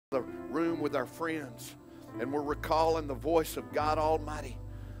the room with our friends, and we're recalling the voice of God Almighty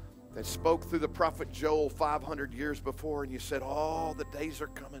that spoke through the prophet Joel 500 years before, and you said, oh, the days are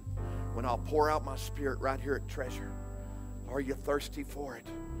coming when I'll pour out my Spirit right here at Treasure. Are you thirsty for it?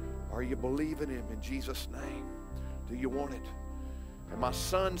 Are you believing Him in Jesus' name? Do you want it? And my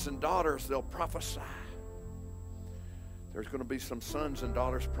sons and daughters, they'll prophesy. There's going to be some sons and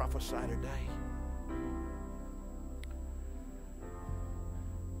daughters prophesy today.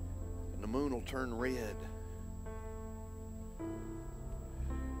 And the moon will turn red. How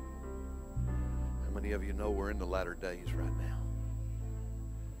many of you know we're in the latter days right now?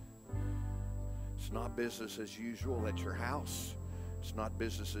 It's not business as usual at your house. It's not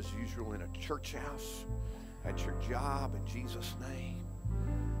business as usual in a church house, at your job, in Jesus' name.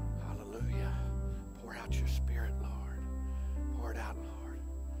 Hallelujah. Pour out your Spirit, Lord. Pour it out, Lord.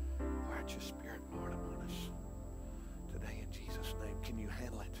 Pour out your Spirit, Lord, upon us today in Jesus' name. Can you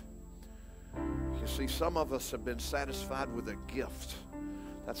handle it? You see, some of us have been satisfied with a gift.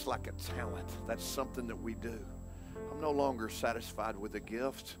 That's like a talent. That's something that we do. I'm no longer satisfied with a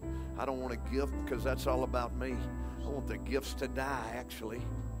gift. I don't want a gift because that's all about me. I want the gifts to die, actually.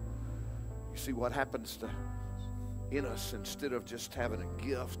 You see what happens in us instead of just having a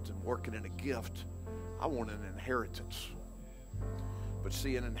gift and working in a gift. I want an inheritance. But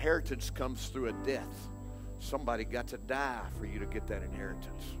see, an inheritance comes through a death. Somebody got to die for you to get that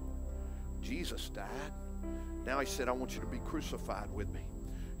inheritance. Jesus died. Now He said, I want you to be crucified with me.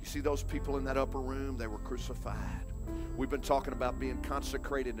 You see those people in that upper room, they were crucified. We've been talking about being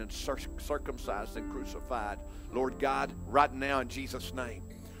consecrated and circumcised and crucified. Lord God, right now in Jesus' name.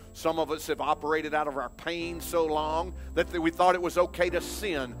 Some of us have operated out of our pain so long that we thought it was okay to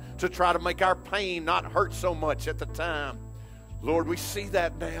sin, to try to make our pain not hurt so much at the time. Lord, we see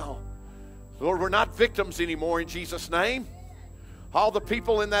that now. Lord, we're not victims anymore in Jesus' name. All the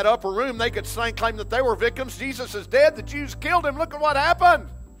people in that upper room, they could claim that they were victims. Jesus is dead. The Jews killed Him. Look at what happened.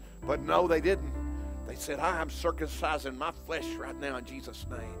 But no, they didn't. They said, I am circumcising my flesh right now in Jesus'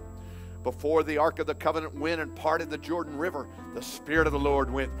 name. Before the Ark of the Covenant went and parted the Jordan River, the Spirit of the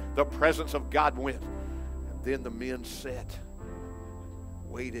Lord went. The presence of God went. And then the men sat,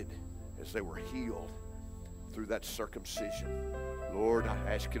 waited as they were healed through that circumcision. Lord, I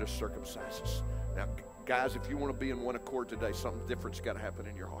ask you to circumcise us. Now, guys, if you want to be in one accord today, something different's got to happen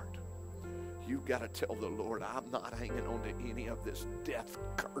in your heart. You've got to tell the Lord, I'm not hanging on to any of this death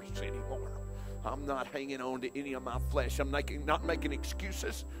curse anymore. I'm not hanging on to any of my flesh. I'm not making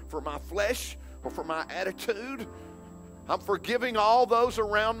excuses for my flesh or for my attitude. I'm forgiving all those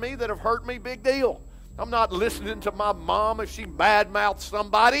around me that have hurt me. Big deal. I'm not listening to my mom if she badmouths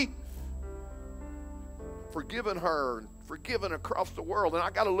somebody. Forgiving her and forgiving across the world. And I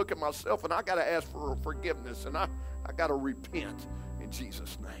got to look at myself and I got to ask for forgiveness. And I got to repent in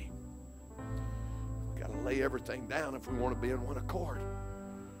Jesus' name. We've got to lay everything down if we want to be in one accord.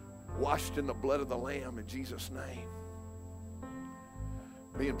 Washed in the blood of the Lamb in Jesus' name.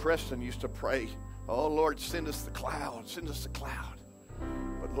 Me and Preston used to pray, oh, Lord, send us the cloud, send us the cloud.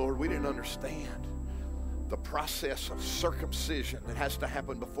 But, Lord, we didn't understand the process of circumcision that has to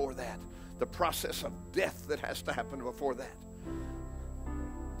happen before that. The process of death that has to happen before that.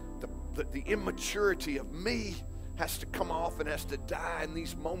 The immaturity of me has to come off and has to die in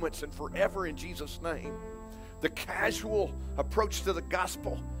these moments and forever in Jesus' name. The casual approach to the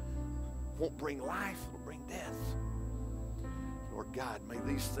gospel won't bring life, it'll bring death. Lord God, may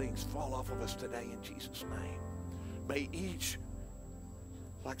these things fall off of us today in Jesus' name. May each,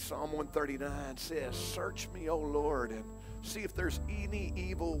 like Psalm 139 says, search me, O Lord, and see if there's any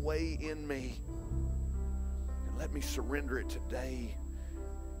evil way in me. And let me surrender it today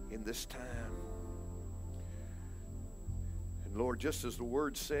in this time. And Lord, just as the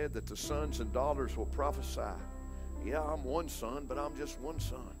word said that the sons and daughters will prophesy. Yeah, I'm one son, but I'm just one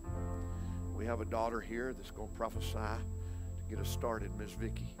son. We have a daughter here that's going to prophesy to get us started, Ms.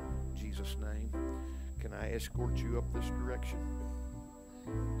 Vicky. In Jesus' name. Can I escort you up this direction?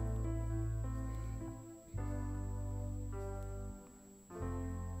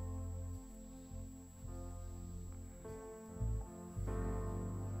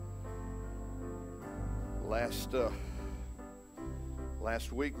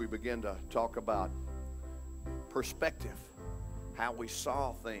 Last week we began to talk about perspective. How we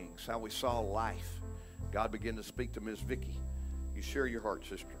saw things, how we saw life. God began to speak to Ms. Vicky. You share your heart,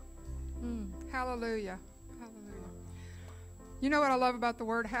 sister. Hallelujah. Hallelujah. You know what I love about the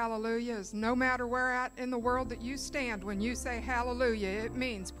word hallelujah is no matter where at in the world that you stand, when you say hallelujah, it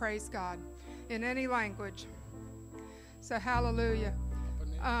means praise God in any language. So hallelujah.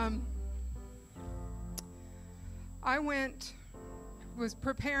 I went was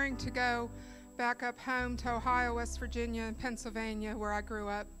preparing to go back up home to Ohio, West Virginia, and Pennsylvania, where I grew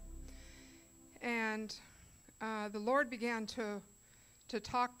up. And the Lord began to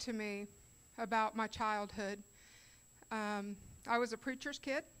talk to me about my childhood. I was a preacher's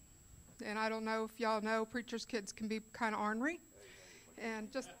kid, and I don't know if y'all know, preacher's kids can be kind of ornery,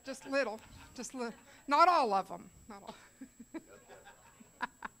 and just little. Not all of them. Not all.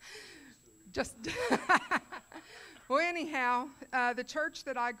 Just well, anyhow, the church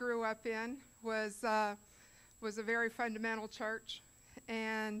that I grew up in was a very fundamental church,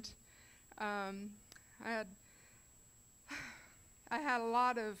 and I had a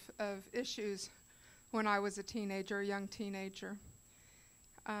lot of issues when I was a teenager, a young teenager.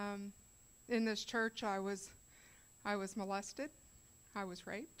 In this church, I was molested. I was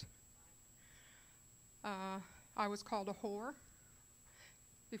raped. I was called a whore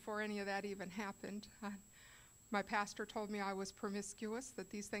before any of that even happened. My pastor told me I was promiscuous, that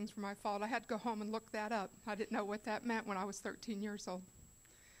these things were my fault. I had to go home and look that up. I didn't know what that meant when I was 13 years old.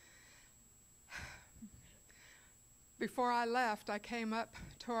 Before I left, I came up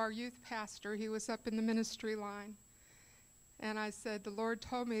to our youth pastor. He was up in the ministry line. And I said, the Lord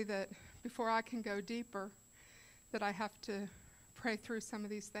told me that before I can go deeper, that I have to pray through some of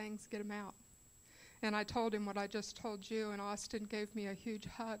these things, get them out. And I told him what I just told you, and Austin gave me a huge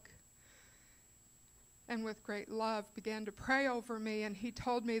hug. And with great love began to pray over me, and he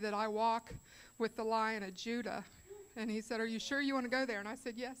told me that I walk with the Lion of Judah. And he said, are you sure you want to go there? And I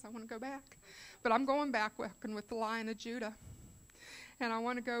said, yes, I want to go back. But I'm going back walking with the Lion of Judah. And I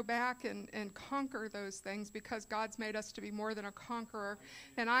want to go back and conquer those things, because God's made us to be more than a conqueror.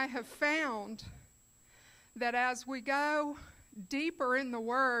 And I have found that as we go deeper in the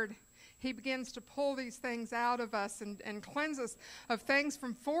Word, He begins to pull these things out of us and cleanse us of things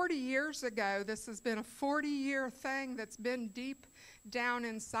from 40 years ago. This has been a 40-year thing that's been deep down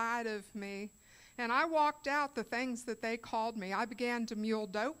inside of me. And I walked out the things that they called me. I began to mule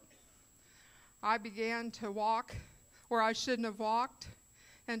dope. I began to walk where I shouldn't have walked,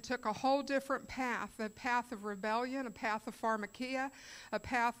 and took a whole different path, a path of rebellion, a path of pharmakia, a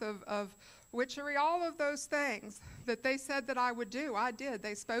path of witchery, all of those things that they said that I would do, I did.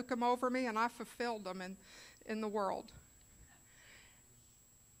 They spoke them over me, and I fulfilled them in the world.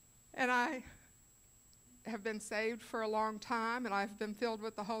 And I have been saved for a long time, and I've been filled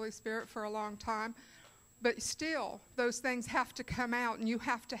with the Holy Spirit for a long time. But still, those things have to come out, and you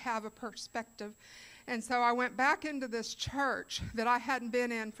have to have a perspective. And so I went back into this church that I hadn't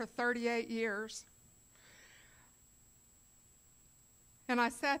been in for 38 years. And I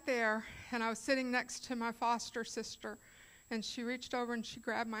sat there, and I was sitting next to my foster sister, and she reached over and she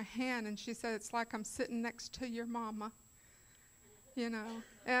grabbed my hand, and she said, it's like I'm sitting next to your mama, you know.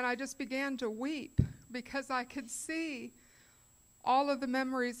 And I just began to weep, because I could see all of the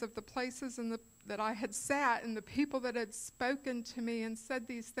memories of the places that I had sat, and the people that had spoken to me and said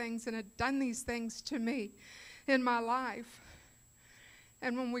these things and had done these things to me in my life.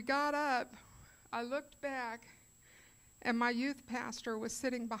 And when we got up, I looked back, and my youth pastor was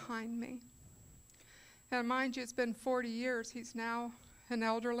sitting behind me. And mind you, it's been 40 years. He's now an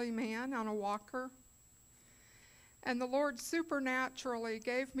elderly man on a walker. And the Lord supernaturally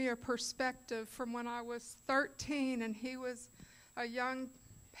gave me a perspective from when I was 13, and he was a young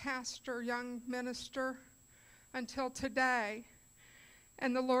pastor, young minister, until today.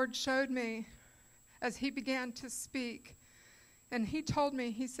 And the Lord showed me as he began to speak. And he told me,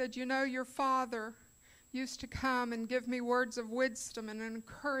 he said, you know, your father used to come and give me words of wisdom and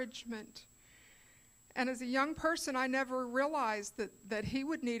encouragement. And as a young person, I never realized that he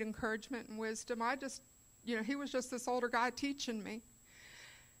would need encouragement and wisdom. I just, you know, he was just this older guy teaching me.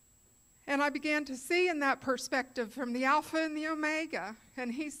 And I began to see in that perspective from the Alpha and the Omega.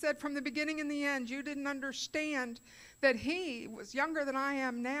 And he said from the beginning and the end, you didn't understand that he was younger than I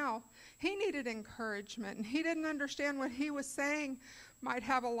am now. He needed encouragement, and he didn't understand what he was saying might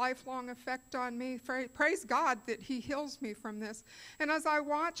have a lifelong effect on me. Praise God that he heals me from this. And as I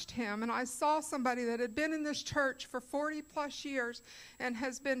watched him, and I saw somebody that had been in this church for 40 plus years and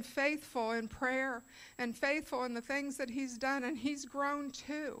has been faithful in prayer and faithful in the things that he's done, and he's grown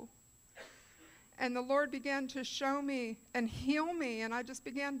too. And the Lord began to show me and heal me, and I just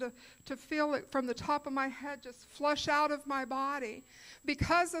began to feel it from the top of my head just flush out of my body,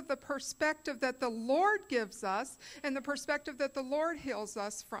 because of the perspective that the Lord gives us and the perspective that the Lord heals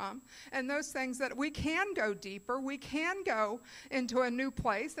us from, and those things that we can go deeper, we can go into a new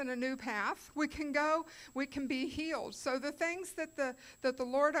place and a new path, we can be healed. So the things that the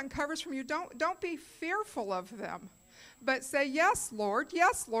Lord uncovers from you, don't be fearful of them. but say, yes, Lord,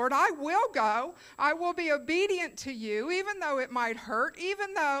 I will go. I will be obedient to you, even though it might hurt,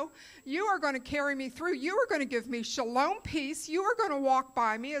 even though you are going to carry me through. You are going to give me shalom peace. You are going to walk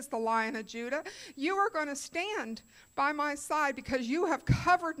by me as the Lion of Judah. You are going to stand by my side because you have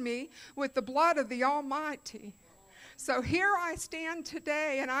covered me with the blood of the Almighty. So here I stand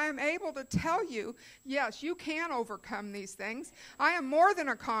today, and I am able to tell you, yes, you can overcome these things. I am more than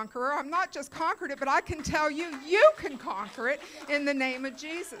a conqueror. I'm not just conquered it, but I can tell you, you can conquer it in the name of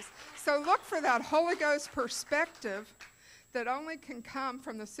Jesus. So look for that Holy Ghost perspective that only can come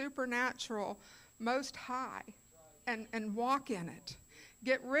from the supernatural Most High, and walk in it.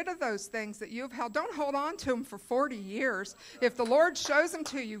 Get rid of those things that you've held. Don't hold on to them for 40 years. If the Lord shows them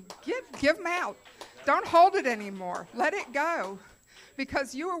to you, give them out. Don't hold it anymore. Let it go.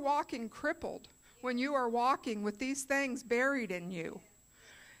 Because you are walking crippled when you are walking with these things buried in you.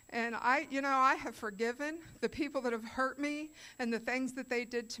 And I have forgiven the people that have hurt me and the things that they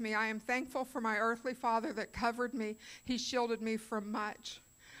did to me. I am thankful for my earthly father that covered me. He shielded me from much.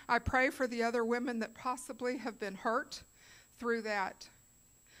 I pray for the other women that possibly have been hurt through that.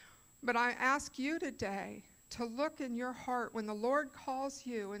 But I ask you today to look in your heart when the Lord calls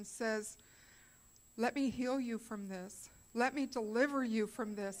you and says, let me heal you from this. Let me deliver you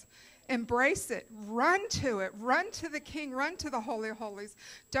from this. Embrace it. Run to it. Run to the King. Run to the Holy of Holies.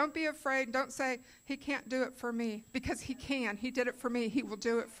 Don't be afraid. Don't say, he can't do it for me. Because he can. He did it for me. He will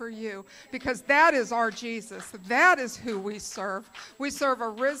do it for you. Because that is our Jesus. That is who we serve. We serve a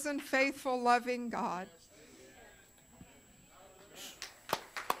risen, faithful, loving God.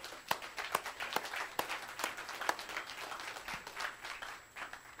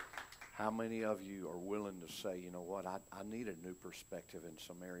 How many of you are willing to say, you know what, I need a new perspective in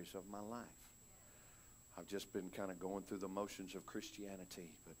some areas of my life? I've just been kind of going through the motions of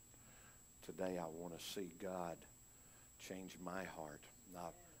Christianity, but today I want to see God change my heart. Now,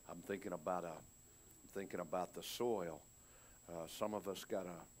 I'm thinking about the soil. Some of us got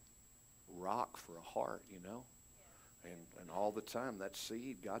a rock for a heart, you know, and all the time that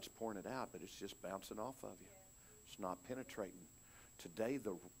seed, God's pouring it out, but it's just bouncing off of you. It's not penetrating. Today,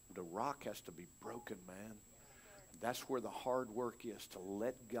 the rock has to be broken, man. That's where the hard work is, to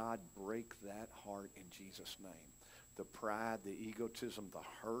let God break that heart in Jesus' name. The pride, the egotism, the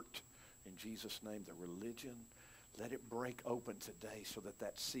hurt in Jesus' name, the religion, let it break open today so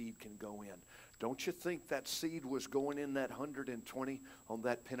that seed can go in. Don't you think that seed was going in that 120 on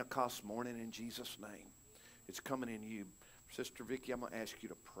that Pentecost morning in Jesus' name? It's coming in you. Sister Vicki, I'm going to ask you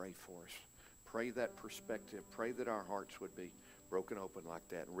to pray for us. Pray that perspective. Pray that our hearts would be broken open like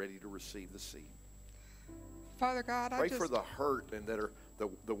that and ready to receive the seed. Father God, pray for the hurt and that are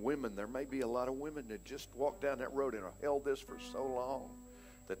the women. There may be a lot of women that just walked down that road and have held this for so long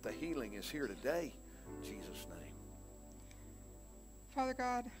that the healing is here today. In Jesus' name. Father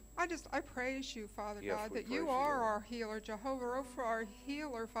God, I praise you, Father God, that you are our healer, Jehovah Rapha, our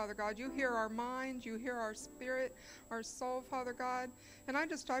healer, Father God. You hear our mind, you hear our spirit, our soul, Father God. And I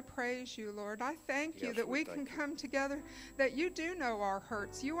praise you, Lord. I thank you that we can come together, that you do know our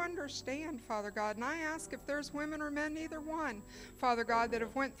hurts. You understand, Father God. And I ask if there's women or men, either one, Father God, that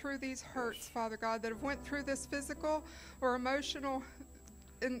have went through these hurts, Father God, that have went through this physical or emotional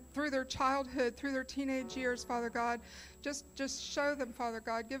through their childhood, through their teenage years, Father God, just show them, Father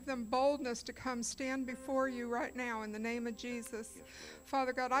God. Give them boldness to come stand before you right now in the name of Jesus.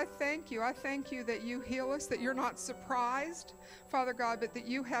 Father God, I thank you. I thank you that you heal us, that you're not surprised, Father God, but that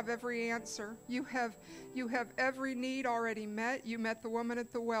you have every answer. You have every need already met. You met the woman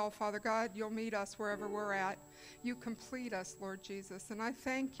at the well, Father God. You'll meet us wherever we're at. You complete us, Lord Jesus. And I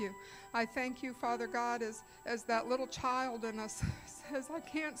thank you. I thank you, Father God, as that little child in us says, I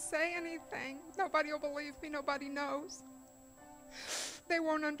can't say anything. Nobody will believe me. Nobody knows. They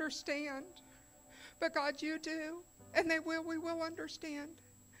won't understand. But God, you do. And we will understand.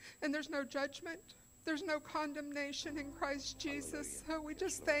 And there's no judgment. There's no condemnation in Christ Jesus. So we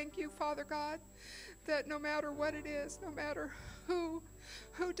just thank you, Father God, that no matter what it is, no matter who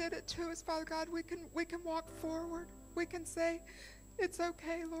did it to us, Father God, we can walk forward. We can say, it's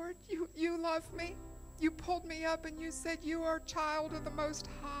okay, Lord. You love me. You pulled me up and you said you are a child of the Most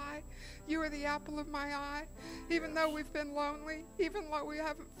High. You are the apple of my eye. Even though we've been lonely, even though we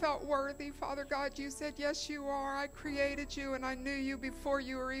haven't felt worthy, Father God, you said, yes, you are. I created you and I knew you before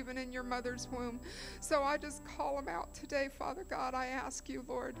you were even in your mother's womb. So I just call them out today, Father God. I ask you,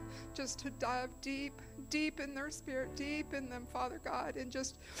 Lord, just to dive deep in their spirit, deep in them, Father God, and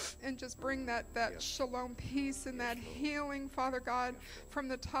just bring that shalom peace and that healing, Father God, from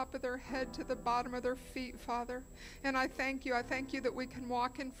the top of their head to the bottom of their feet, Father. And I thank you. I thank you that we can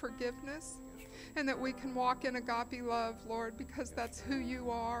walk in forgiveness and that we can walk in agape love, Lord, because that's who you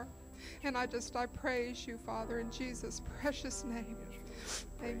are. And I praise you, Father, in Jesus' precious name.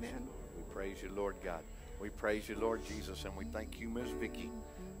 Amen. We praise you, Lord God. We praise you, Lord Jesus, and we thank you, Miss Vicki.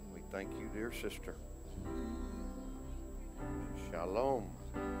 We thank you, dear sister. Shalom.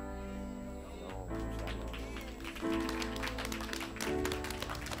 Shalom.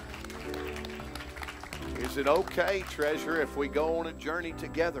 Is it okay, treasure, if we go on a journey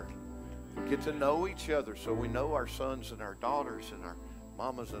together? Get to know each other so we know our sons and our daughters and our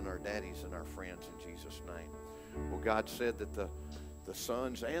mamas and our daddies and our friends in Jesus' name. Well, God said that the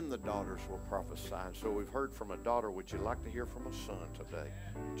sons and the daughters will prophesy. And so we've heard from a daughter. Would you like to hear from a son today?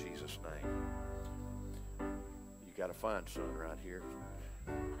 In Jesus' name. You got a fine son right here.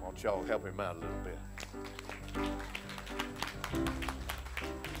 Why don't y'all help him out a little bit?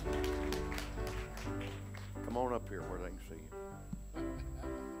 Come on up here where they can see you.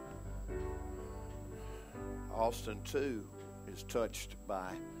 Austin, too, is touched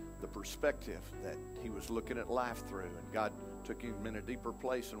by the perspective that he was looking at life through, and God took him in a deeper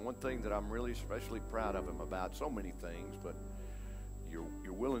place. And one thing that I'm really especially proud of him about, so many things, but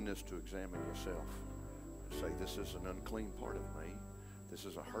your willingness to examine yourself and say, this is an unclean part of me, this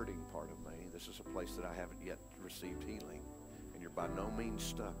is a hurting part of me, this is a place that I haven't yet received healing, and you're by no means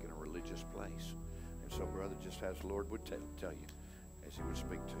stuck in a religious place. And so, brother, just as the Lord would tell you, as he would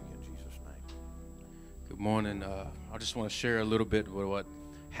speak to you in Jesus' name. Good morning. I just want to share a little bit with what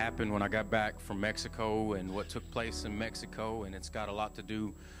happened when I got back from Mexico and what took place in Mexico, and it's got a lot to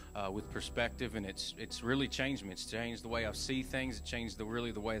do with perspective, and it's really changed me. It's changed the way I see things. It changed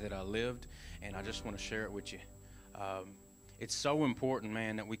really the way that I lived, and I just want to share it with you. It's so important,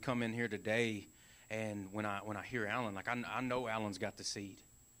 man, that we come in here today, and when I hear Alan, like I know Alan's got the seed.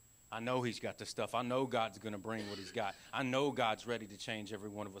 I know he's got the stuff. I know God's going to bring what he's got. I know God's ready to change every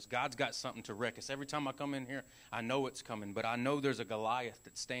one of us. God's got something to wreck us. Every time I come in here, I know it's coming, but I know there's a Goliath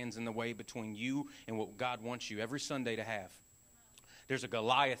that stands in the way between you and what God wants you every Sunday to have. There's a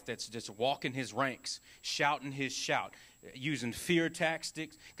Goliath that's just walking his ranks, shouting his shout, using fear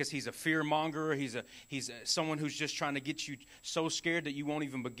tactics because he's a fear monger. He's someone who's just trying to get you so scared that you won't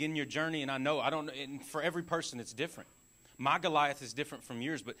even begin your journey. And and for every person, it's different. My Goliath is different from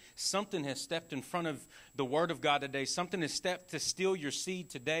yours, but something has stepped in front of the Word of God today. Something has stepped to steal your seed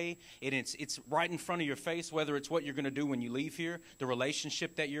today, and it's right in front of your face, whether it's what you're going to do when you leave here, the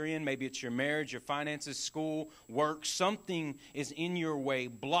relationship that you're in, maybe it's your marriage, your finances, school, work. Something is in your way,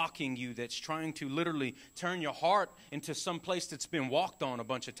 blocking you, that's trying to literally turn your heart into some place that's been walked on a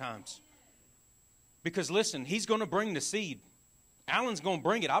bunch of times. Because listen, he's going to bring the seed. Alan's going to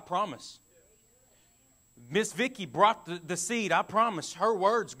bring it, I promise. Miss Vicki brought the seed. I promise. Her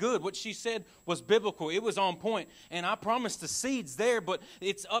word's good. What she said was biblical. It was on point. And I promise the seed's there, but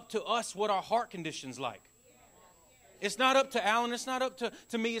it's up to us what our heart condition's like. It's not up to Alan. It's not up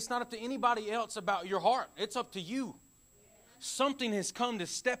to me. It's not up to anybody else about your heart. It's up to you. Something has come to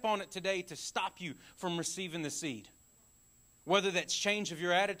step on it today to stop you from receiving the seed. Whether that's change of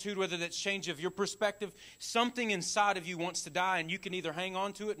your attitude, whether that's change of your perspective, something inside of you wants to die, and you can either hang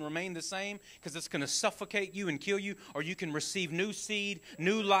on to it and remain the same because it's going to suffocate you and kill you, or you can receive new seed,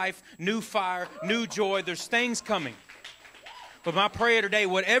 new life, new fire, new joy. There's things coming. But my prayer today,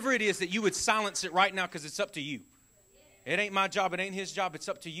 whatever it is, that you would silence it right now because it's up to you. It ain't my job. It ain't his job. It's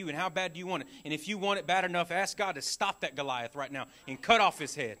up to you. And how bad do you want it? And if you want it bad enough, ask God to stop that Goliath right now and cut off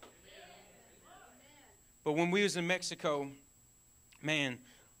his head. But when we was in Mexico, man,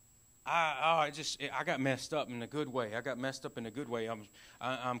 I got messed up in a good way. I got messed up in a good way.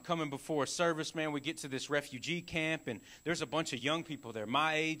 I'm coming before a service, man. We get to this refugee camp, and there's a bunch of young people there,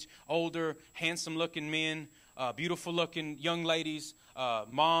 my age, older, handsome-looking men, beautiful-looking young ladies,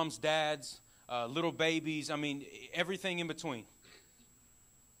 moms, dads, little babies. I mean, everything in between.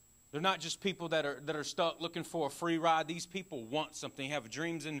 They're not just people that are stuck looking for a free ride. These people want something, have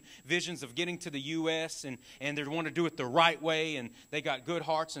dreams and visions of getting to the U.S., and they want to do it the right way, and they got good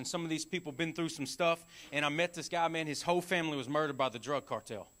hearts, and some of these people been through some stuff. And I met this guy, man, his whole family was murdered by the drug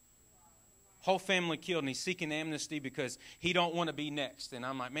cartel. Whole family killed, and he's seeking amnesty because he don't want to be next. And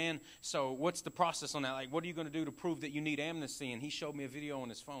I'm like, man, so what's the process on that? Like, what are you going to do to prove that you need amnesty? And he showed me a video on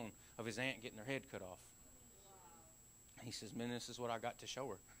his phone of his aunt getting her head cut off. And he says, man, this is what I got to show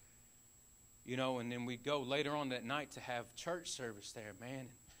her. You know, and then we'd go later on that night to have church service there, man.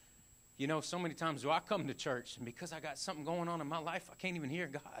 You know, so many times do I come to church, and because I got something going on in my life, I can't even hear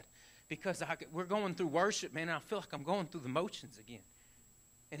God. Because we're going through worship, man, and I feel like I'm going through the motions again.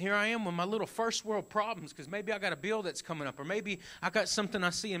 And here I am with my little first world problems because maybe I got a bill that's coming up, or maybe I got something I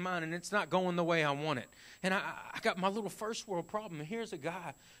see in mind and it's not going the way I want it. And I got my little first world problem. And here's a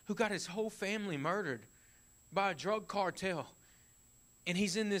guy who got his whole family murdered by a drug cartel. And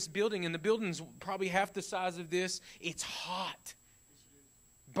he's in this building, and the building's probably half the size of this. It's hot.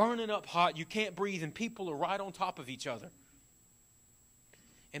 Burning up hot. You can't breathe, and people are right on top of each other.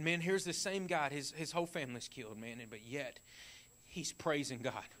 And man, here's the same guy. His whole family's killed, man. But yet, he's praising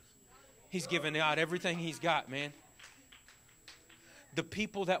God. He's giving God everything he's got, man. The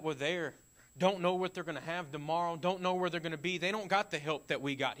people that were there don't know what they're going to have tomorrow, don't know where they're going to be. They don't got the help that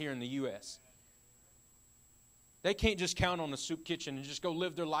we got here in the U.S. They can't just count on the soup kitchen and just go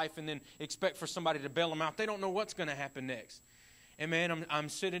live their life and then expect for somebody to bail them out. They don't know what's going to happen next. And man, I'm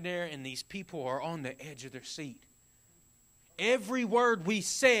sitting there, and these people are on the edge of their seat. Every word we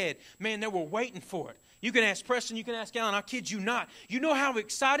said, man, they were waiting for it. You can ask Preston, you can ask Alan, I kid you not. You know how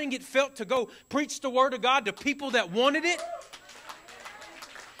exciting it felt to go preach the Word of God to people that wanted it?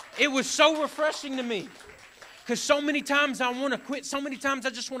 It was so refreshing to me. Because so many times I want to quit. So many times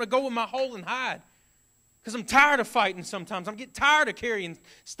I just want to go in my hole and hide. Because I'm tired of fighting sometimes. I'm getting tired of carrying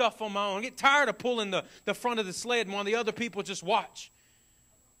stuff on my own. I get tired of pulling the front of the sled while the other people just watch.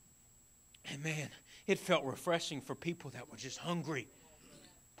 And man, it felt refreshing for people that were just hungry.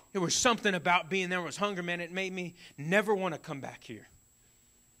 There was something about being there was hunger, man. It made me never want to come back here.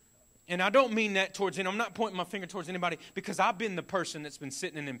 And I don't mean that towards anyone. I'm not pointing my finger towards anybody, because I've been the person that's been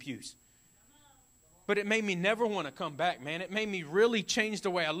sitting in them pews. But it made me never want to come back, man. It made me really change the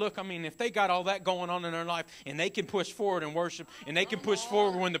way I look. I mean, if they got all that going on in their life, and they can push forward in worship, and they can push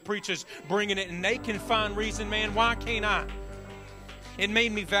forward when the preacher's bringing it, and they can find reason, man, why can't I? It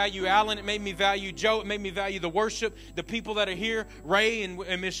made me value Alan. It made me value Joe. It made me value the worship, the people that are here, Ray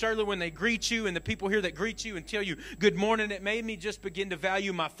and Miss Shirley, when they greet you, and the people here that greet you and tell you good morning. It made me just begin to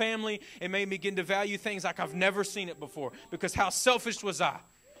value my family. It made me begin to value things like I've never seen it before. Because how selfish was I?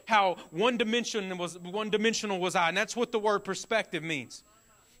 How one-dimensional was I? And that's what the word perspective means.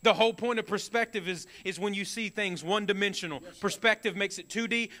 The whole point of perspective is when you see things one-dimensional. Perspective makes it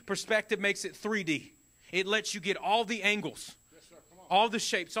 2D. Perspective makes it 3D. It lets you get all the angles, all the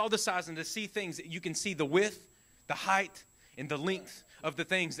shapes, all the sizes, and to see things that you can see the width, the height, and the length of the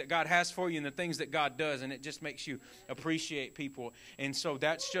things that God has for you and the things that God does. And it just makes you appreciate people. And so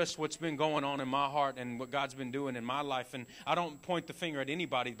that's just what's been going on in my heart and what God's been doing in my life. And I don't point the finger at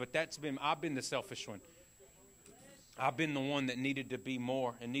anybody, but I've been the selfish one. I've been the one that needed to be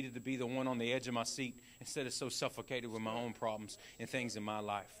more and needed to be the one on the edge of my seat instead of so suffocated with my own problems and things in my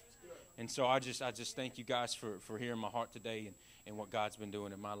life. And so I just thank you guys for hearing my heart today and what God's been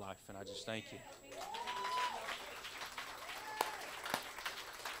doing in my life. And I just thank you.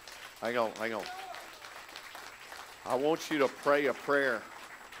 Hang on. I want you to pray a prayer.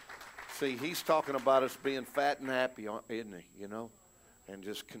 See, he's talking about us being fat and happy, isn't he? You know? And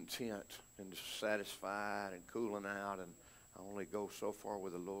just content and just satisfied and cooling out, and I only go so far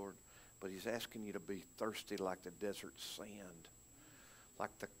with the Lord. But he's asking you to be thirsty like the desert sand.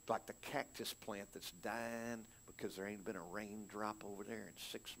 Like the cactus plant that's dying because there ain't been a raindrop over there in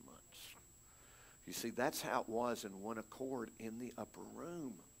 6 months. You see, that's how it was in one accord in the upper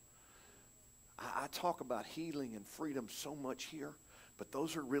room. I talk about healing and freedom so much here, but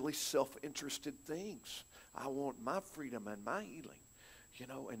those are really self-interested things. I want my freedom and my healing, you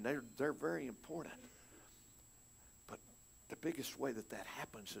know, and they're very important. But the biggest way that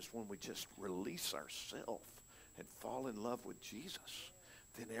happens is when we just release ourselves and fall in love with Jesus.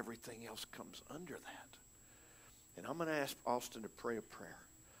 Then everything else comes under that. And I'm going to ask Austin to pray a prayer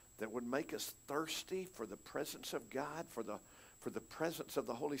that would make us thirsty for the presence of God, for the presence of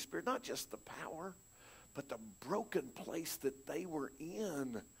the Holy Spirit, not just the power, but the broken place that they were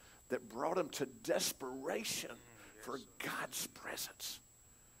in that brought them to desperation for God's presence.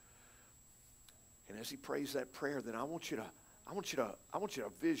 And as he prays that prayer, then I want you to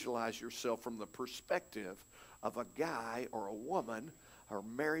visualize yourself from the perspective of a guy or a woman, or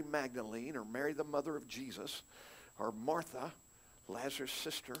Mary Magdalene, or Mary the mother of Jesus, or Martha, Lazarus'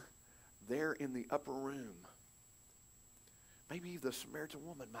 sister, there in the upper room. Maybe the Samaritan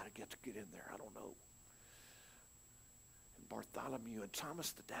woman might have got to get in there. I don't know. And Bartholomew and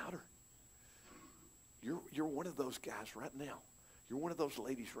Thomas the doubter. You're one of those guys right now. You're one of those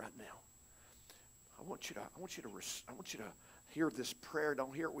ladies right now. I want you to hear this prayer.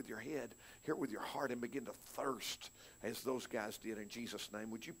 Don't hear it with your head. Hear it with your heart and begin to thirst as those guys did in Jesus' name.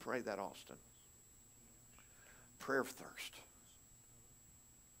 Would you pray that, Austin? Prayer of thirst.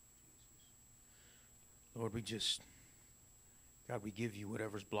 Lord, God, we give you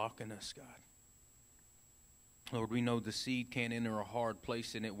whatever's blocking us, God. Lord, we know the seed can't enter a hard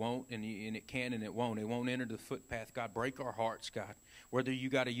place, and it won't, and it can and it won't. It won't enter the footpath. God, break our hearts, God. Whether you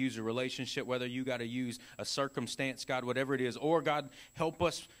got to use a relationship, whether you got to use a circumstance, God, whatever it is. Or, God, help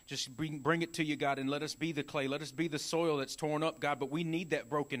us just bring it to you, God, and let us be the clay. Let us be the soil that's torn up, God. But we need that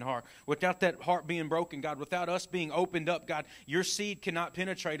broken heart. Without that heart being broken, God, without us being opened up, God, your seed cannot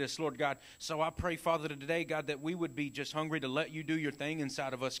penetrate us, Lord God. So I pray, Father, today, God, that we would be just hungry to let you do your thing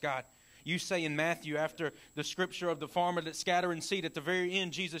inside of us, God. You say in Matthew, after the scripture of the farmer that scattering seed, at the very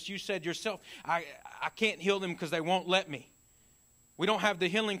end, Jesus, you said yourself, I can't heal them because they won't let me. We don't have the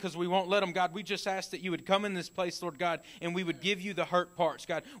healing because we won't let them, God. We just ask that you would come in this place, Lord God, and we would give you the hurt parts,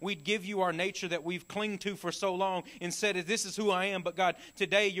 God. We'd give you our nature that we've clung to for so long and said, this is who I am. But, God,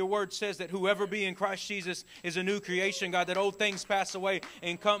 today your word says that whoever be in Christ Jesus is a new creation, God, that old things pass away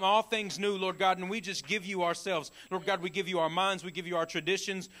and come all things new, Lord God. And we just give you ourselves. Lord God, we give you our minds. We give you our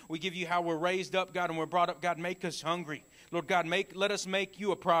traditions. We give you how we're raised up, God, and we're brought up. God, make us hungry. Lord God, let us make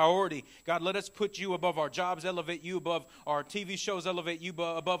you a priority. God, let us put you above our jobs, elevate you above our TV shows, elevate you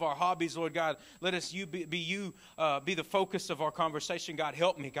above our hobbies, Lord God. Let us be the focus of our conversation. God,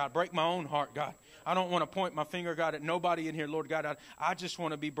 help me. God, break my own heart, God. I don't want to point my finger, God, at nobody in here, Lord God. I just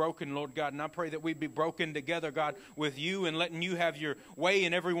want to be broken, Lord God, and I pray that we be broken together, God, with you and letting you have your way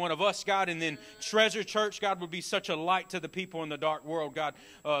in every one of us, God, and then Treasure Church, God, would be such a light to the people in the dark world, God.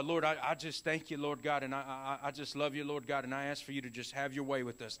 Lord, I just thank you, Lord God, and I just love you, Lord God, and I ask for you to just have your way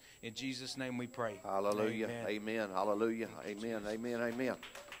with us. In Jesus' name we pray. Hallelujah. Amen. Amen. Hallelujah. Amen. Amen. Amen.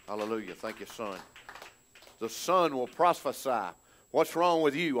 Hallelujah. Thank you, son. The son will prophesy. What's wrong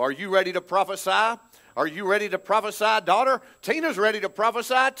with you? Are you ready to prophesy? Are you ready to prophesy, daughter? Tina's ready to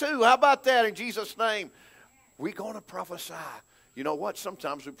prophesy too. How about that in Jesus' name? We're going to prophesy. You know what?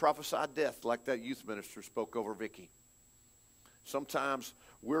 Sometimes we prophesy death like that youth minister spoke over Vicky. Sometimes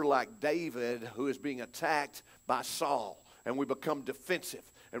we're like David who is being attacked by Saul, and we become defensive.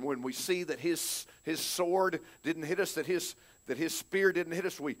 And when we see that his sword didn't hit us, that his spear didn't hit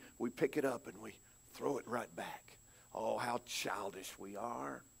us, we pick it up and we throw it right back. Oh, how childish we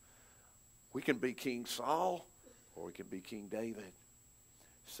are. We can be King Saul, or we can be King David,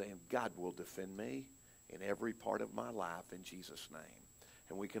 saying, God will defend me in every part of my life in Jesus' name.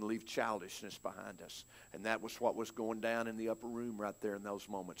 And we can leave childishness behind us. And that was what was going down in the upper room right there in those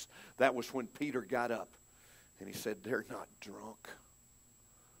moments. That was when Peter got up and he said, they're not drunk.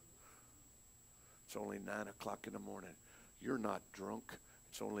 It's only 9 o'clock in the morning. You're not drunk.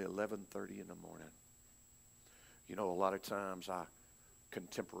 It's only 11:30 in the morning. You know, a lot of times I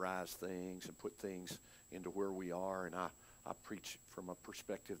contemporize things and put things into where we are, and I preach from a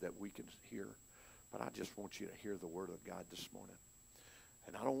perspective that we can hear. But I just want you to hear the word of God this morning.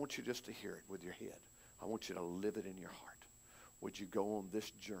 And I don't want you just to hear it with your head. I want you to live it in your heart. Would you go on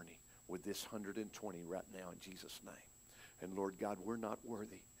this journey with this 120 right now in Jesus' name? And Lord God, we're not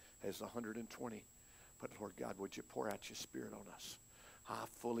worthy as the 120. But Lord God, would you pour out your Spirit on us? I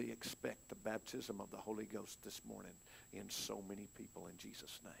fully expect the baptism of the Holy Ghost this morning in so many people in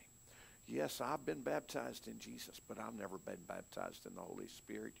Jesus' name. Yes, I've been baptized in Jesus, but I've never been baptized in the Holy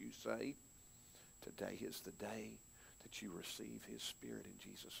Spirit, you say. Today is the day that you receive his Spirit in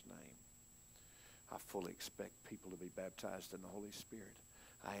Jesus' name. I fully expect people to be baptized in the Holy Spirit.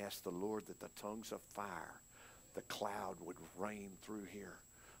 I ask the Lord that the tongues of fire, the cloud would rain through here,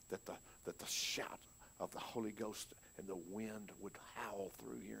 that the shout of the Holy Ghost and the wind would howl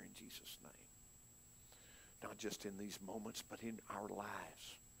through here in Jesus' name. Not just in these moments, but in our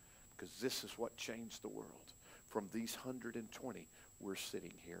lives. Because this is what changed the world. From these 120, we're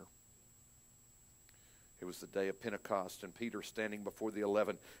sitting here. It was the day of Pentecost, and Peter standing before the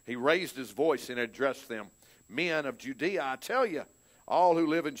 11, he raised his voice and addressed them. Men of Judea, I tell you, all who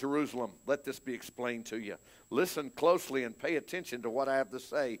live in Jerusalem, let this be explained to you. Listen closely and pay attention to what I have to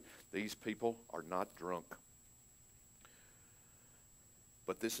say. These people are not drunk.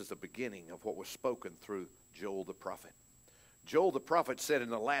 But this is the beginning of what was spoken through Joel the prophet. Joel the prophet said in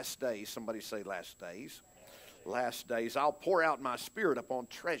the last days, somebody say last days. Last days, I'll pour out my Spirit upon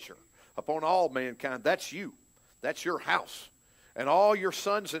treasure, upon all mankind. That's you. That's your house. And all your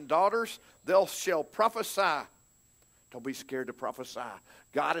sons and daughters, they shall prophesy. Don't be scared to prophesy.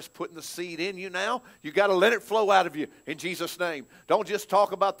 God is putting the seed in you now. You got to let it flow out of you in Jesus' name. Don't just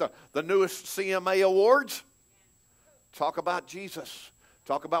talk about the newest CMA awards. Talk about Jesus.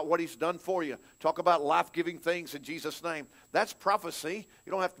 Talk about what he's done for you. Talk about life-giving things in Jesus' name. That's prophecy.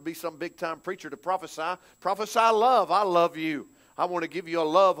 You don't have to be some big-time preacher to prophesy. Prophesy love. I love you. I want to give you a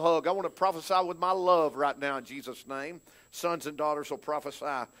love hug. I want to prophesy with my love right now in Jesus' name. Sons and daughters will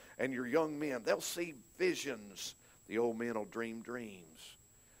prophesy, and your young men, they'll see visions. The old men will dream dreams.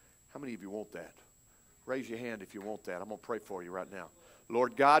 How many of you want that? Raise your hand if you want that. I'm going to pray for you right now.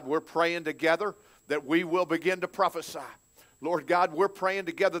 Lord God, we're praying together that we will begin to prophesy. Lord God, we're praying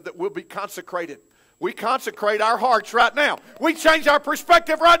together that we'll be consecrated. We consecrate our hearts right now. We change our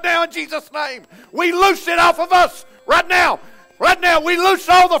perspective right now in Jesus' name. We loose it off of us right now. Right now, we loose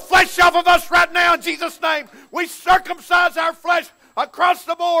all the flesh off of us right now in Jesus' name. We circumcise our flesh across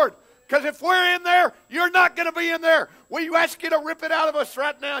the board. Because if we're in there, you're not going to be in there. We ask you to rip it out of us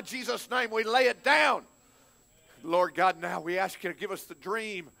right now in Jesus' name. We lay it down. Lord God, now we ask you to give us the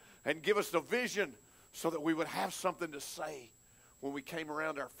dream and give us the vision so that we would have something to say when we came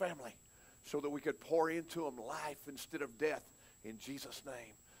around our family, so that we could pour into them life instead of death in Jesus'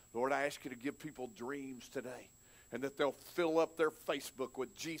 name. Lord, I ask you to give people dreams today, and that they'll fill up their Facebook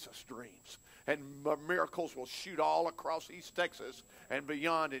with Jesus dreams, and miracles will shoot all across East Texas and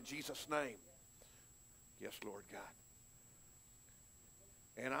beyond in Jesus' name. Yes, Lord God.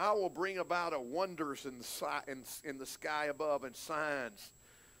 And I will bring about wonders in the sky above and signs.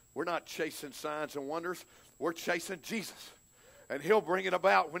 We're not chasing signs and wonders. We're chasing Jesus. And he'll bring it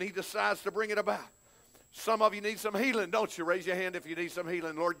about when he decides to bring it about. Some of you need some healing, don't you? Raise your hand if you need some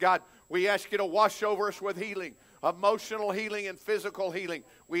healing. Lord God, we ask you to wash over us with healing, emotional healing and physical healing.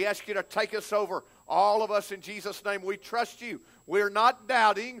 We ask you to take us over, all of us in Jesus' name. We trust you. We're not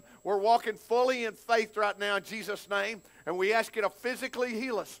doubting. We're walking fully in faith right now in Jesus' name. And we ask you to physically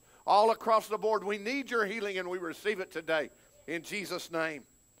heal us all across the board. We need your healing, and we receive it today in Jesus' name.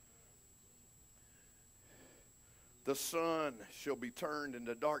 The sun shall be turned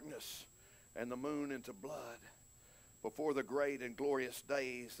into darkness, and the moon into blood, before the great and glorious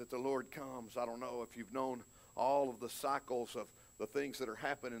days that the Lord comes. I don't know if you've known all of the cycles of the things that are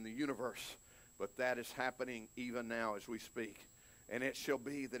happening in the universe, but that is happening even now as we speak. And it shall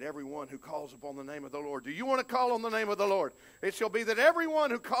be that everyone who calls upon the name of the Lord. Do you want to call on the name of the Lord? It shall be that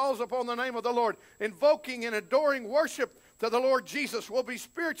everyone who calls upon the name of the Lord, invoking and adoring worship to the Lord Jesus, will be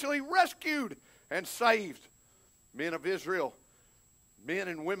spiritually rescued and saved. Men of Israel, men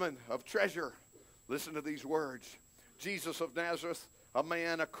and women of treasure, listen to these words. Jesus of Nazareth, a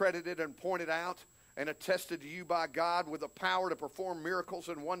man accredited and pointed out and attested to you by God with the power to perform miracles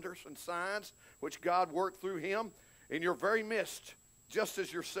and wonders and signs, which God worked through him in your very midst, just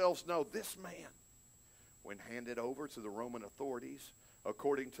as yourselves know. This man, when handed over to the Roman authorities,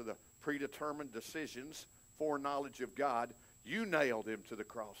 according to the predetermined decisions, foreknowledge of God, you nailed him to the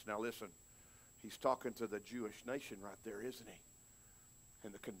cross. Now listen, he's talking to the Jewish nation right there, isn't he?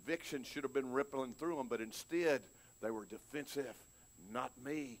 And the conviction should have been rippling through them, but instead they were defensive. Not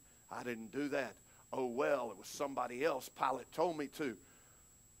me. I didn't do that. Oh, well, it was somebody else. Pilate told me to.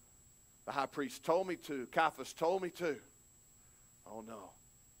 The high priest told me to. Caiaphas told me to. Oh, no.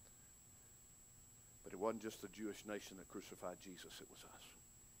 But it wasn't just the Jewish nation that crucified Jesus. It was us.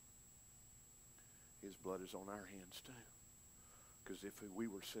 His blood is on our hands too. Because if we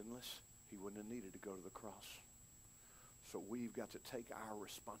were sinless, he wouldn't have needed to go to the cross. So we've got to take our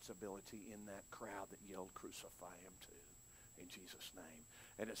responsibility in that crowd that yelled, crucify him too, in Jesus' name.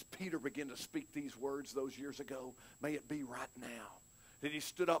 And as Peter began to speak these words those years ago, may it be right now that he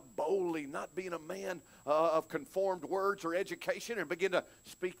stood up boldly, not being a man of conformed words or education, and began to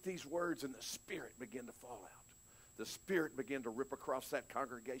speak these words, and the Spirit began to fall out. The Spirit began to rip across that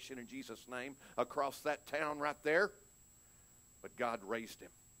congregation in Jesus' name, across that town right there. But God raised him.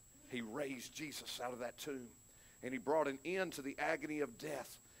 He raised Jesus out of that tomb. And he brought an end to the agony of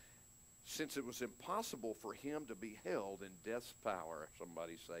death, since it was impossible for him to be held in death's power.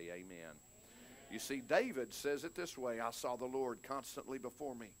 Somebody say amen. You see, David says it this way: I saw the Lord constantly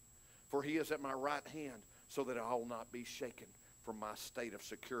before me, for he is at my right hand, so that I will not be shaken from my state of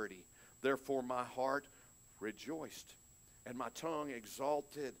security. Therefore my heart rejoiced, and my tongue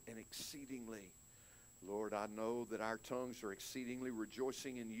exalted and exceedingly. Lord, I know that our tongues are exceedingly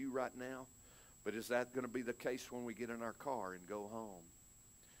rejoicing in you right now, but is that going to be the case when we get in our car and go home?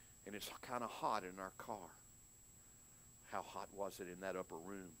 And it's kind of hot in our car. How hot was it in that upper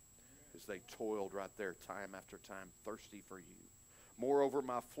room as they toiled right there time after time, thirsty for you? Moreover,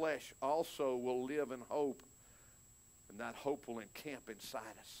 my flesh also will live in hope, and that hope will encamp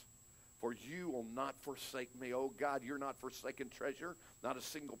inside us. For you will not forsake me. Oh God, you're not forsaken treasure. Not a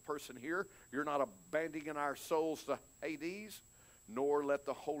single person here. You're not abandoning our souls to Hades, nor let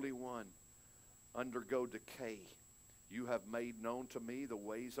the Holy One undergo decay. You have made known to me the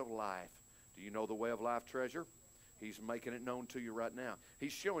ways of life. Do you know the way of life, treasure? He's making it known to you right now.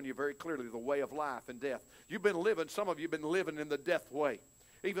 He's showing you very clearly the way of life and death. You've been living, some of you have been living in the death way.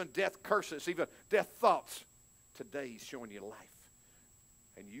 Even death curses, even death thoughts. Today he's showing you life.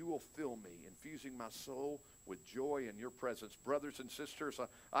 And you will fill me, infusing my soul with joy in your presence. Brothers and sisters,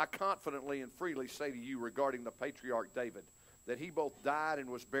 I confidently and freely say to you regarding the patriarch David, that he both died and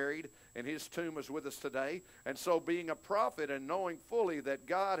was buried, and his tomb is with us today. And so being a prophet and knowing fully that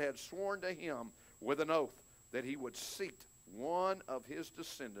God had sworn to him with an oath that he would seat one of his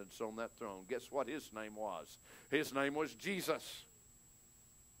descendants on that throne. Guess what his name was? His name was Jesus.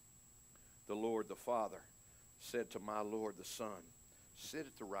 The Lord the Father said to my Lord the Son, sit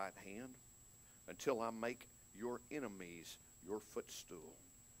at the right hand until I make your enemies your footstool.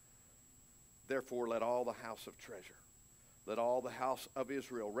 Therefore let all the house of treasure, let all the house of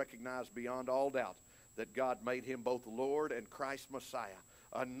Israel recognize beyond all doubt that God made him both Lord and Christ Messiah,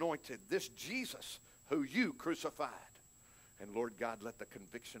 anointed this Jesus who you crucified. And Lord God, let the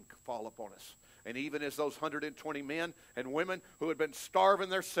conviction fall upon us. And even as those 120 men and women who had been starving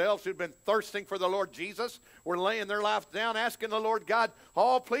themselves, who'd been thirsting for the Lord Jesus, were laying their life down, asking the Lord God,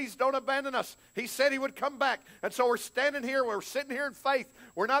 oh, please don't abandon us. He said he would come back. And so we're standing here, we're sitting here in faith.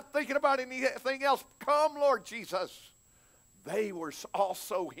 We're not thinking about anything else. Come, Lord Jesus. They were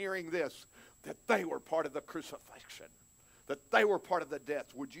also hearing this, that they were part of the crucifixion, that they were part of the death.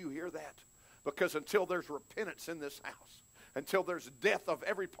 Would you hear that? Because until there's repentance in this house, until there's death of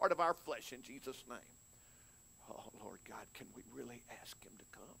every part of our flesh in Jesus' name, oh, Lord God, can we really ask him to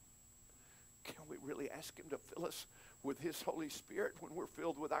come? Can we really ask him to fill us with his Holy Spirit when we're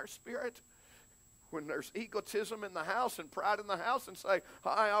filled with our spirit? When there's egotism in the house and pride in the house and say,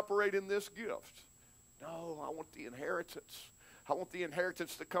 I operate in this gift. No, I want the inheritance. I want the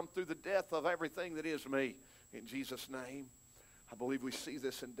inheritance to come through the death of everything that is me. In Jesus' name. I believe we see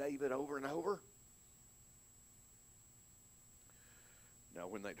this in David over and over. Now,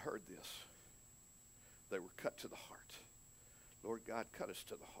 when they'd heard this, they were cut to the heart. Lord God, cut us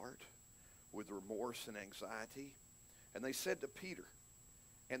to the heart with remorse and anxiety. And they said to Peter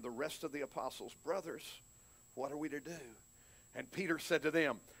and the rest of the apostles, brothers, what are we to do? And Peter said to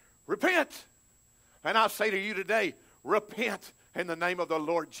them, repent. And I say to you today, repent in the name of the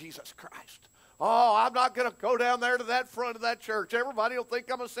Lord Jesus Christ. Oh, I'm not going to go down there to that front of that church. Everybody will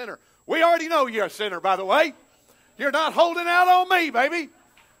think I'm a sinner. We already know you're a sinner, by the way. You're not holding out on me, baby.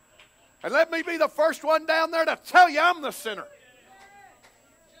 And let me be the first one down there to tell you I'm the sinner.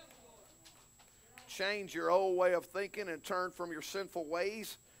 Change your old way of thinking and turn from your sinful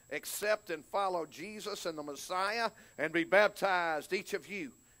ways. Accept and follow Jesus and the Messiah and be baptized, each of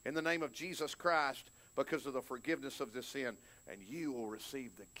you, in the name of Jesus Christ because of the forgiveness of this sin. And you will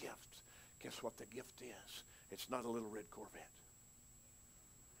receive the gift. Guess what the gift is? It's not a little red Corvette.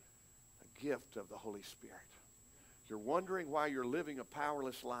 A gift of the Holy Spirit. You're wondering why you're living a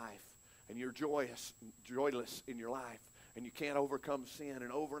powerless life and you're joyless in your life and you can't overcome sin,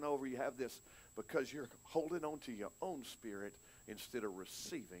 and over you have this because you're holding on to your own spirit instead of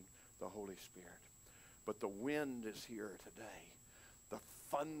receiving the Holy Spirit. But the wind is here today. The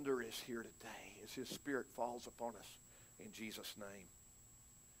thunder is here today as his Spirit falls upon us in Jesus' name.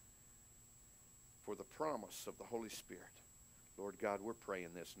 For the promise of the Holy Spirit. Lord God, we're praying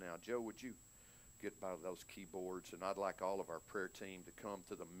this now. Joe, would you get by those keyboards? And I'd like all of our prayer team to come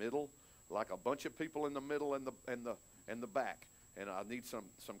to the middle, like a bunch of people in the middle and the back. And I need some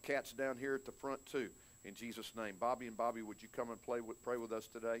cats down here at the front too. In Jesus' name. Bobby and Bobby, would you come and pray with us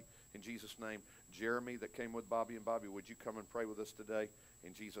today? In Jesus' name. Jeremy, that came with Bobby and Bobby, would you come and pray with us today?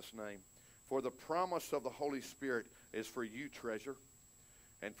 In Jesus' name. For the promise of the Holy Spirit is for you, treasure,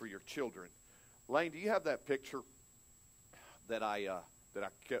 and for your children. Lane, do you have that picture that I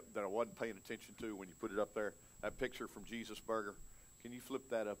wasn't paying attention to when you put it up there? That picture from Jesus Burger. Can you flip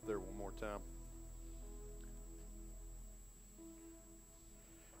that up there one more time?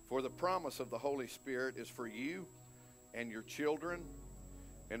 For the promise of the Holy Spirit is for you and your children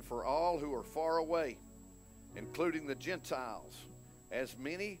and for all who are far away, including the Gentiles, as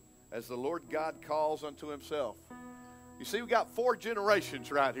many as the Lord God calls unto himself. You see, we got 4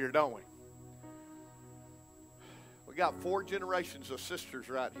 generations right here, don't we? We got 4 generations of sisters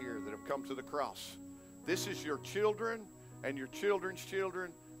right here that have come to the cross. This is your children and your children's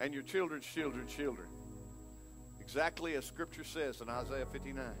children and your children's children's children. Exactly as Scripture says in Isaiah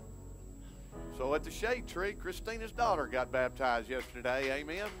 59. So at the Shade Tree, Christina's daughter got baptized yesterday.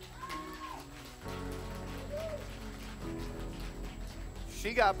 Amen.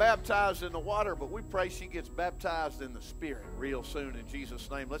 She got baptized in the water, but we pray she gets baptized in the Spirit real soon in Jesus'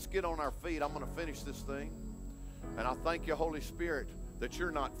 name. Let's get on our feet. I'm going to finish this thing. And I thank you, Holy Spirit, that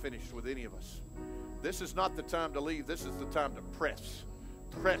you're not finished with any of us. This is not the time to leave. This is the time to press.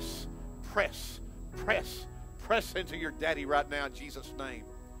 Press, press, press. Press into your daddy right now in Jesus' name.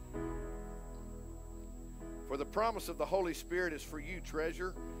 For the promise of the Holy Spirit is for you,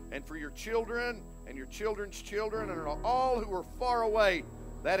 treasure, and for your children and your children's children and all who are far away.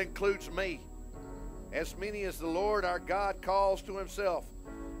 That includes me. As many as the Lord our God calls to himself.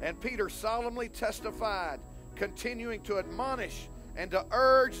 And Peter solemnly testified, continuing to admonish and to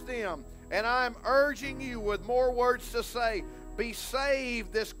urge them. And I'm urging you with more words to say, be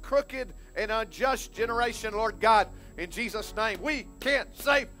saved this crooked and unjust generation, Lord God, in Jesus' name. We can't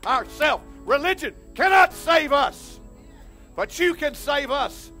save ourselves. Religion cannot save us. But you can save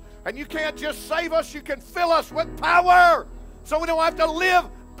us. And you can't just save us, you can fill us with power. So we don't have to live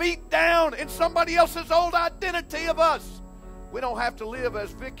beat down in somebody else's old identity of us. We don't have to live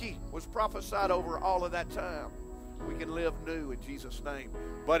as Vicky was prophesied over all of that time. We can live new in Jesus' name.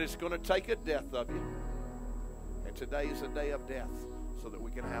 But it's going to take a death of you. And today is a day of death so that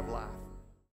we can have life.